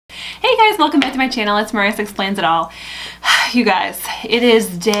Hey guys, welcome back to my channel. It's Marissa Explains It All. You guys, it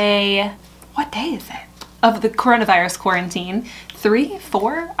is day, what day is it? Of the coronavirus quarantine. 3,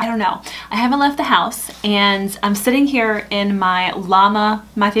 4? I don't know. I haven't left the house and I'm sitting here in my llama,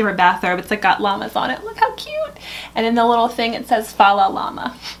 my favorite bathrobe. It's like got llamas on it. Look how cute. And in the little thing it says Fa La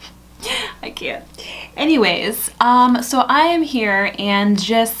Llama. I can't. Anyways, so I am here and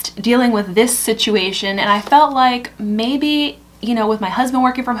just dealing with this situation, and I felt like maybe, you know, with my husband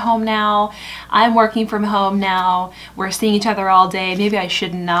working from home now, I'm working from home now, we're seeing each other all day, maybe I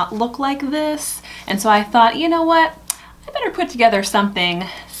should not look like this. And so I thought, you know what, I better put together something,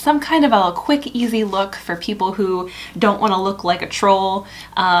 some kind of a quick, easy look for people who don't want to look like a troll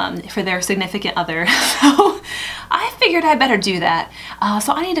for their significant other. So I figured I better do that.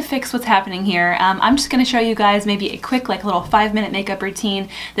 So I need to fix what's happening here. I'm just going to show you guys maybe a quick like little 5-minute makeup routine.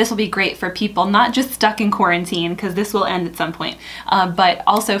 This will be great for people not just stuck in quarantine, because this will end at some point, but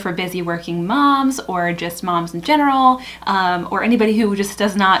also for busy working moms or just moms in general, or anybody who just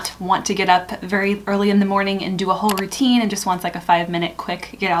does not want to get up very early in the morning and do a whole routine and just wants like a 5-minute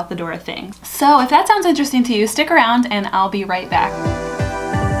quick get out the door thing. So if that sounds interesting to you, stick around and I'll be right back.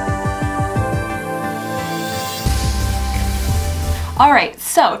 Alright,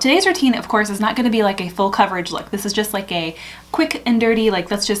 so today's routine, of course, is not going to be like a full coverage look. This is just like a quick and dirty,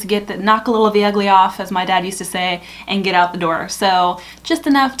 like let's just knock a little of the ugly off, as my dad used to say, and get out the door. So just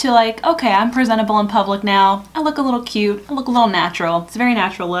enough to like, okay, I'm presentable in public now. I look a little cute. I look a little natural. It's a very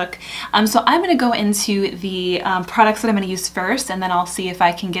natural look. So I'm going to go into the products that I'm going to use first, and then I'll see if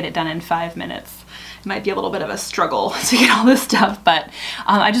I can get it done in 5 minutes. It might be a little bit of a struggle to get all this stuff, but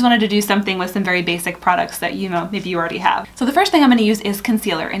I just wanted to do something with some very basic products that, you know, maybe you already have. So the first thing I'm going to use is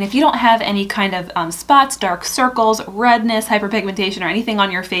concealer, and if you don't have any kind of spots, dark circles, redness, hyperpigmentation, or anything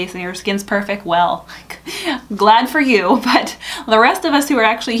on your face and your skin's perfect, well, glad for you, but the rest of us who are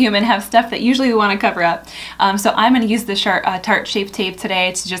actually human have stuff that usually we want to cover up. So I'm going to use the Tarte Shape Tape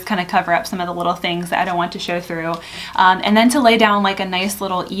today to just kind of cover up some of the little things that I don't want to show through. And then to lay down like a nice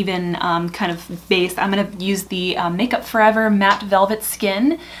little even kind of base, I'm going to use the Makeup Forever Matte Velvet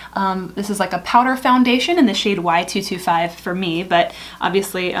Skin. This is like a powder foundation in the shade Y225 for me, but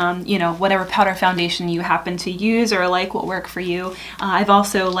obviously, you know, whatever powder foundation you happen to use or like will work for you. I've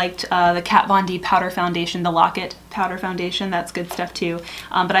also liked the Kat Von D powder foundation, the Lock-It powder foundation. That's good stuff too.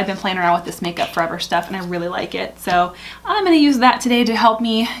 But I've been playing around with this Makeup Forever stuff and I really like it. So I'm going to use that today to help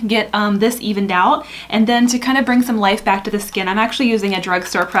me get this evened out, and then to kind of bring some life back to the skin. I'm actually using a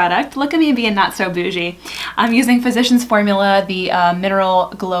drugstore product. Look at me being not so bougie. I'm using Physicians Formula, the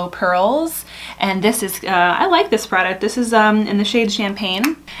Mineral Glow Pearls, and this is, I like this product. This is in the shade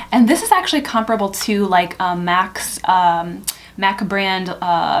Champagne, and this is actually comparable to like MAC brand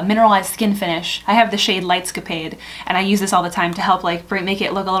mineralized skin finish. I have the shade Lightscapade, and I use this all the time to help like make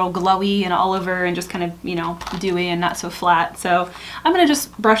it look a little glowy and all over and just kind of, you know, dewy and not so flat. So I'm gonna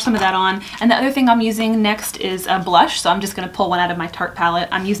just brush some of that on. And the other thing I'm using next is a blush, so I'm just gonna pull one out of my Tarte palette.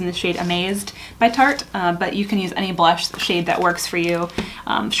 I'm using the shade Amazed by Tarte, but you can use any blush shade that works for you.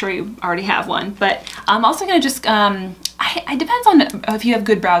 I'm sure you already have one, but I'm also gonna just it depends on if you have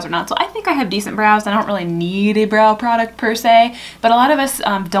good brows or not. So I think I have decent brows. I don't really need a brow product per se, but a lot of us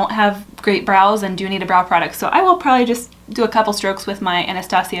don't have great brows and do need a brow product. So I will probably just do a couple strokes with my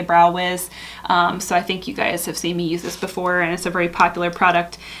Anastasia Brow Wiz. So I think you guys have seen me use this before, and it's a very popular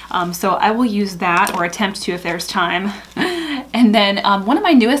product. So I will use that, or attempt to if there's time. And then one of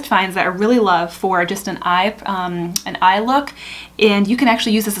my newest finds that I really love for just an eye look, and you can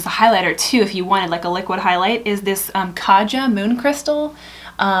actually use this as a highlighter too if you wanted like a liquid highlight, is this Kaja Moon Crystal.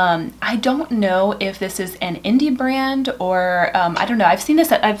 I don't know if this is an indie brand or I don't know. I've seen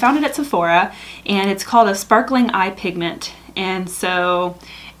this, I found it at Sephora, and it's called a Sparkling Eye Pigment, and so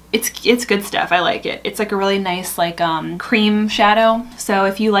it's good stuff. I like it. It's like a really nice like cream shadow. So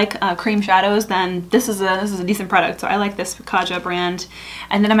if you like cream shadows, then this is a decent product. So I like this Kaja brand.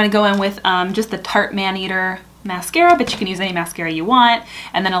 And then I'm gonna go in with just the Tarte Maneater mascara, but you can use any mascara you want,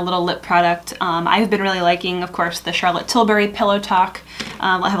 and then a little lip product. I've been really liking, of course, the Charlotte Tilbury Pillow Talk.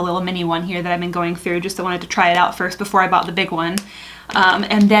 I have a little mini one here that I've been going through, just I wanted to try it out first before I bought the big one.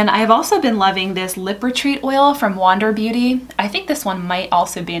 And then I've also been loving this Lip Retreat oil from Wander Beauty. I think this one might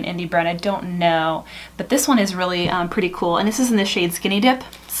also be an indie brand, I don't know, but this one is really pretty cool, and this is in the shade Skinny Dip.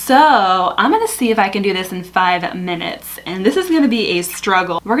 So I'm gonna see if I can do this in 5 minutes, and this is gonna be a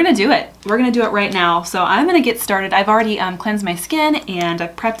struggle. We're gonna do it. We're gonna do it right now. So I'm gonna get started. I've already cleansed my skin and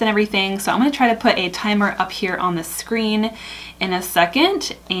I've prepped and everything, so I'm gonna try to put a timer up here on the screen in a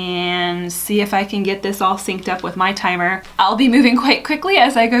second and see if I can get this all synced up with my timer. I'll be moving quite quickly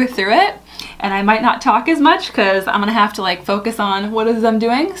as I go through it, and I might not talk as much because I'm gonna have to like focus on what it is I'm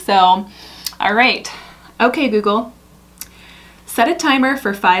doing. So, all right. Okay, Google, set a timer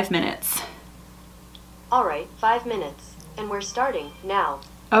for 5 minutes. All right, 5 minutes, and we're starting now.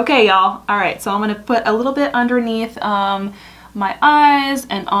 Okay, y'all. All right, so I'm gonna put a little bit underneath my eyes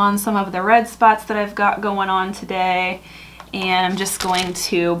and on some of the red spots that I've got going on today. And I'm just going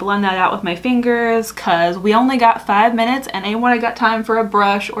to blend that out with my fingers because we only got 5 minutes and anyone got time for a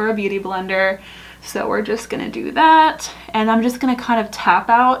brush or a beauty blender. So we're just gonna do that. And I'm just gonna kind of tap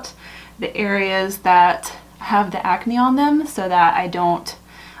out the areas that have the acne on them so that I don't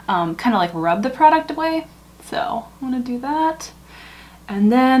kind of like rub the product away. So I'm gonna do that.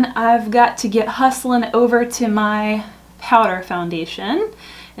 And then I've got to get hustling over to my powder foundation.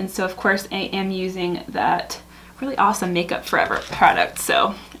 And so of course I am using that really awesome Makeup Forever product.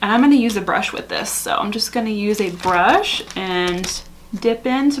 So, and I'm going to use a brush with this. So I'm just going to use a brush and dip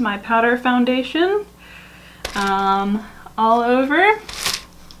into my powder foundation all over.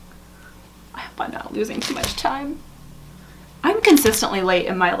 I hope I'm not losing too much time. I'm consistently late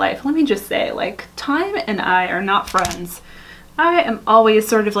in my life. Let me just say, like, time and I are not friends. I am always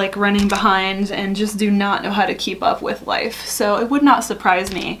sort of like running behind and just do not know how to keep up with life. So it would not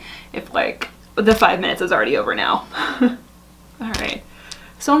surprise me if like the 5 minutes is already over now. All right,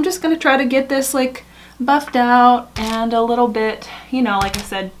 so I'm just gonna try to get this like buffed out and a little bit, you know, like I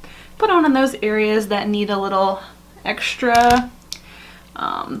said, put on in those areas that need a little extra.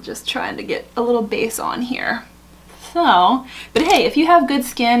 Just trying to get a little base on here. So, but hey, if you have good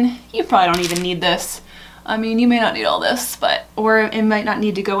skin, you probably don't even need this. I mean, you may not need all this, but, or it might not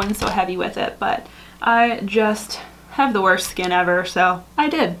need to go in so heavy with it, but I just have the worst skin ever, so I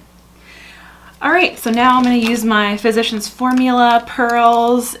did. All right, so now I'm going to use my Physicians Formula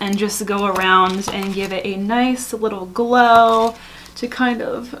pearls and just go around and give it a nice little glow to kind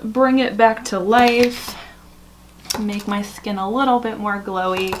of bring it back to life, make my skin a little bit more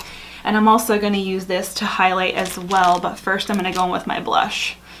glowy. And I'm also going to use this to highlight as well, but first I'm going to go in with my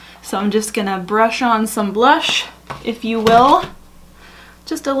blush. So I'm just going to brush on some blush, if you will,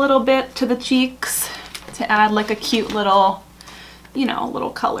 just a little bit to the cheeks to add like a cute little, you know,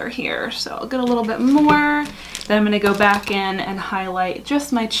 little color here. So I'll get a little bit more. Then I'm going to go back in and highlight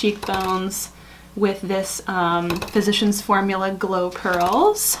just my cheekbones with this Physicians Formula Glow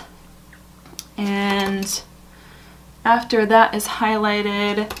Pearls. And after that is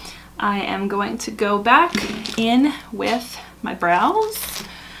highlighted, I am going to go back in with my brows.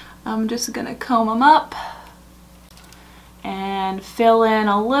 I'm just going to comb them up and fill in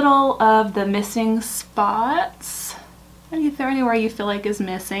a little of the missing spots. Is there anywhere you feel like is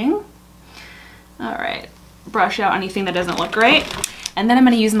missing? All right, brush out anything that doesn't look right. And then I'm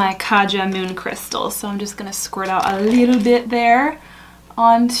going to use my Kaja Moon Crystal. So I'm just going to squirt out a little bit there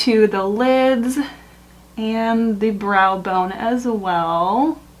onto the lids and the brow bone as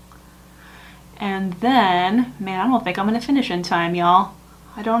well. And then, man, I don't think I'm going to finish in time, y'all.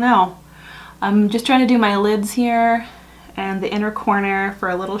 I don't know. I'm just trying to do my lids here and the inner corner for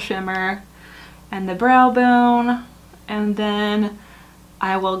a little shimmer and the brow bone. And then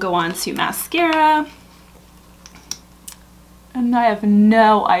I will go on to mascara. And I have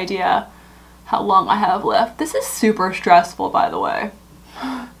no idea how long I have left. This is super stressful, by the way.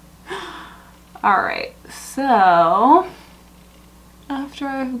 All right, so after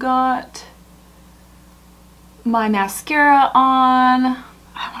I've got my mascara on,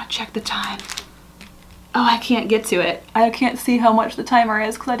 I want to check the time. Oh, I can't get to it. I can't see how much the timer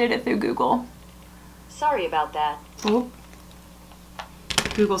is because I did it through Google. Sorry about that. Oop.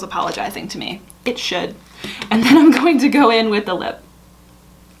 Google's apologizing to me. It should. And then I'm going to go in with the lip.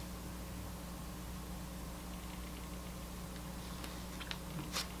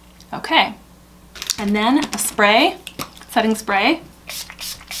 Okay. And then a spray, setting spray,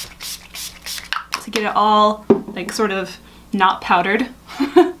 to get it all like sort of not powdered,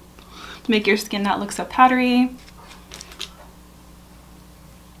 to make your skin not look so powdery.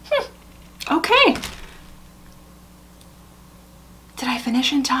 Okay. Did I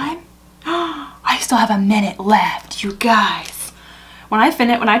finish in time? I still have a minute left, you guys. When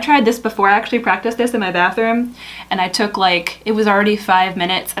I tried this before, I actually practiced this in my bathroom, and I took like, it was already 5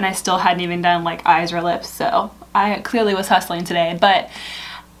 minutes and I still hadn't even done like eyes or lips, so I clearly was hustling today. But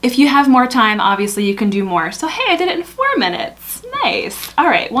if you have more time, obviously you can do more. So hey, I did it in 4 minutes. Nice. All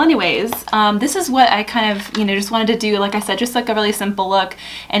right, well anyways, this is what I kind of, just wanted to do. Like I said, just like a really simple look.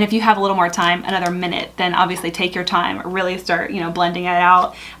 And if you have a little more time, another minute, then obviously take your time, really start, blending it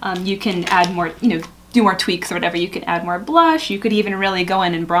out. You can add more, do more tweaks or whatever. You could add more blush. You could even really go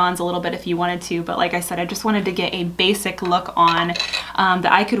in and bronze a little bit if you wanted to. But like I said, I just wanted to get a basic look on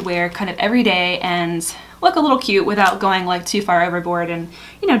that I could wear kind of every day and look a little cute without going like too far overboard, and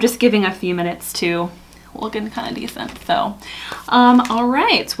you know, just giving a few minutes to looking kind of decent. So, all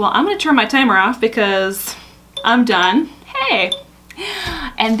right. Well, I'm gonna turn my timer off because I'm done. Hey.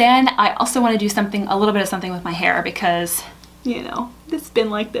 And then I also want to do something, a little bit of something with my hair because, you know, it's been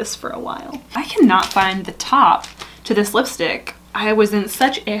like this for a while. I cannot find the top to this lipstick. I was in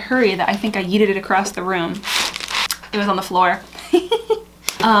such a hurry that I think I yeeted it across the room. It was on the floor.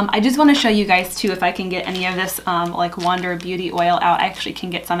 I just want to show you guys too, if I can get any of this like Wander Beauty oil out. I actually can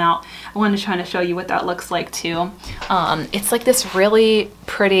get some out. I wanted to try to show you what that looks like too. It's like this really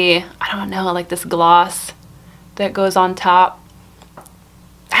pretty, I don't know, like this gloss that goes on top.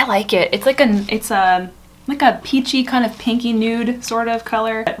 I like it. It's like like a peachy kind of pinky nude sort of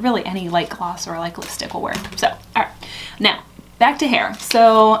color. But really any light gloss or like lipstick will work. So, all right. Now, back to hair.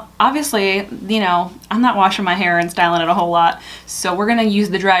 So obviously, you know, I'm not washing my hair and styling it a whole lot. So we're gonna use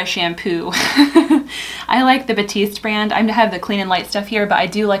the dry shampoo. I like the Batiste brand. I have the Clean and Light stuff here, but I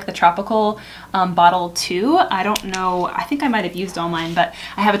do like the tropical bottle too. I don't know, I think I might have used all mine, but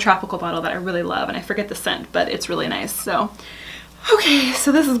I have a tropical bottle that I really love and I forget the scent, but it's really nice. So, okay,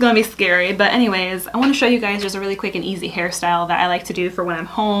 so this is gonna be scary, but anyways, I wanna show you guys just a really quick and easy hairstyle that I like to do for when I'm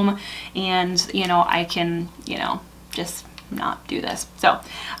home and, you know, I can, you know, just not do this. So,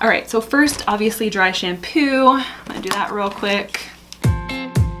 all right, so first, obviously dry shampoo. I'm gonna do that real quick.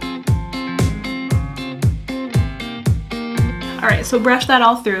 All right, so brush that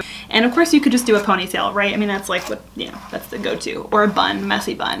all through. And of course you could just do a ponytail, right? I mean, that's like what, you know, that's the go-to, or a bun,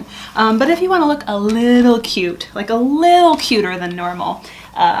 messy bun. But if you wanna look a little cute, like a little cuter than normal,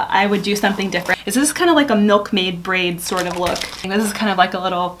 I would do something different. This is kind of like a milkmaid braid sort of look. And this is kind of like a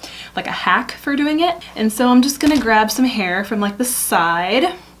little, like a hack for doing it. And so I'm just gonna grab some hair from like the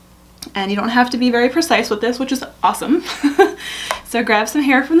side, and you don't have to be very precise with this, which is awesome. So grab some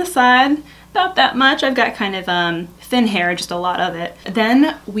hair from the side, about that much. I've got kind of thin hair, just a lot of it.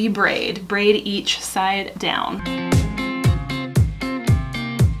 Then we braid each side down.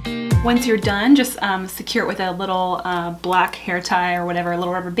 Once you're done, just secure it with a little black hair tie or whatever, a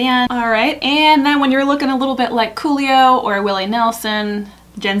little rubber band. All right, and then when you're looking a little bit like Coolio or Willie Nelson,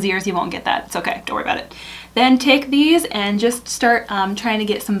 Gen Zers, you won't get that. It's okay, don't worry about it. Then take these and just start trying to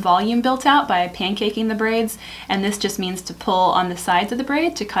get some volume built out by pancaking the braids. And this just means to pull on the sides of the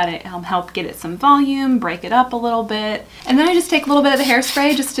braid to cut it, help get it some volume, break it up a little bit. And then I just take a little bit of the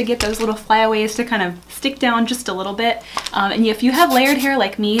hairspray just to get those little flyaways to kind of stick down just a little bit. And if you have layered hair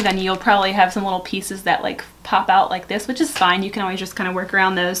like me, then you'll probably have some little pieces that like pop out like this, which is fine. You can always just kind of work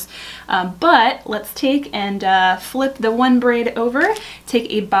around those. But let's take and flip the one braid over,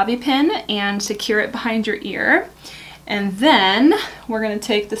 take a bobby pin and secure it behind your ear. And then we're gonna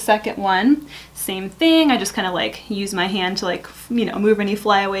take the second one, same thing. I just kind of like use my hand to like, you know, move any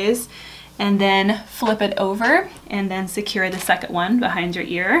flyaways, and then flip it over and then secure the second one behind your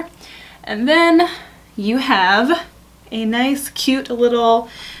ear. And then you have a nice cute little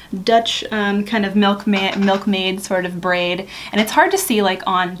Dutch kind of milkmaid sort of braid. And it's hard to see like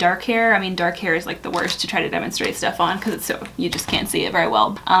on dark hair. I mean, dark hair is like the worst to try to demonstrate stuff on because it's so, you just can't see it very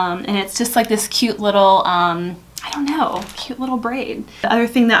well. And it's just like this cute little, I don't know, cute little braid. The other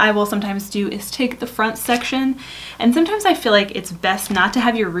thing that I will sometimes do is take the front section, and sometimes I feel like it's best not to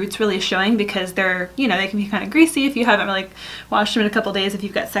have your roots really showing because they're, you know, they can be kind of greasy if you haven't really washed them in a couple days, if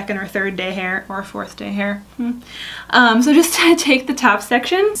you've got second or third day hair or fourth day hair. So just take the top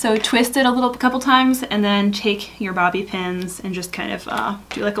section, so twist it a couple times, and then take your bobby pins and just kind of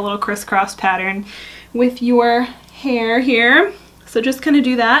do like a little crisscross pattern with your hair here. So just kind of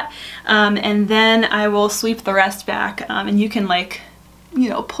do that, and then I will sweep the rest back, and you can like, you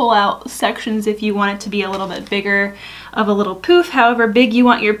know, pull out sections if you want it to be a little bit bigger of a little poof, however big you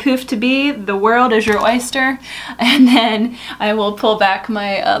want your poof to be. The world is your oyster. And then I will pull back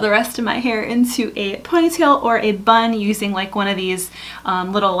my the rest of my hair into a ponytail or a bun using like one of these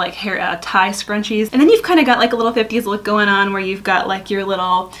little like hair tie scrunchies. And then you've kind of got like a little 50s look going on where you've got like your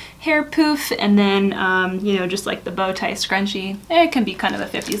little hair poof and then you know, just like the bow tie scrunchie. It can be kind of a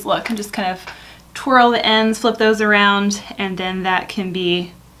 50s look, and just kind of twirl the ends, flip those around, and then that can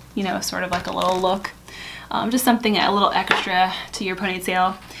be, you know, sort of like a little look. Just something a little extra to your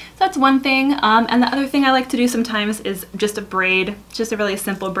ponytail. So that's one thing. And the other thing I like to do sometimes is just a braid, just a really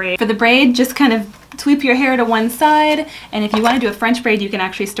simple braid. For the braid, just kind of sweep your hair to one side, and if you want to do a French braid, you can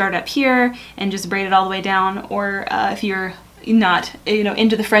actually start up here and just braid it all the way down, or if you're not, you know,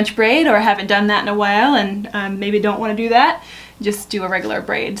 into the French braid or haven't done that in a while and maybe don't want to do that, just do a regular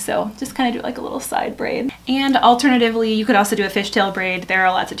braid. So just kind of do like a little side braid. And alternatively, you could also do a fishtail braid. There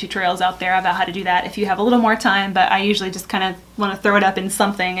are lots of tutorials out there about how to do that if you have a little more time, but I usually just kind of want to throw it up in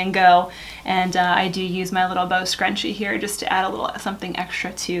something and go. And I do use my little bow scrunchie here just to add a little something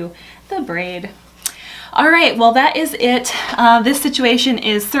extra to the braid. All right, well that is it. This situation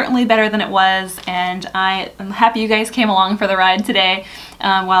is certainly better than it was, and I am happy you guys came along for the ride today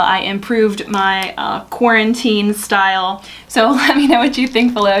while I improved my quarantine style. So let me know what you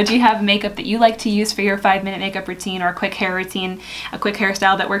think below. Do you have makeup that you like to use for your 5-minute makeup routine or a quick hair routine, a quick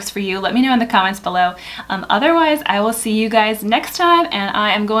hairstyle that works for you? Let me know in the comments below. Otherwise, I will see you guys next time, and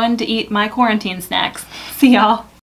I am going to eat my quarantine snacks. See y'all.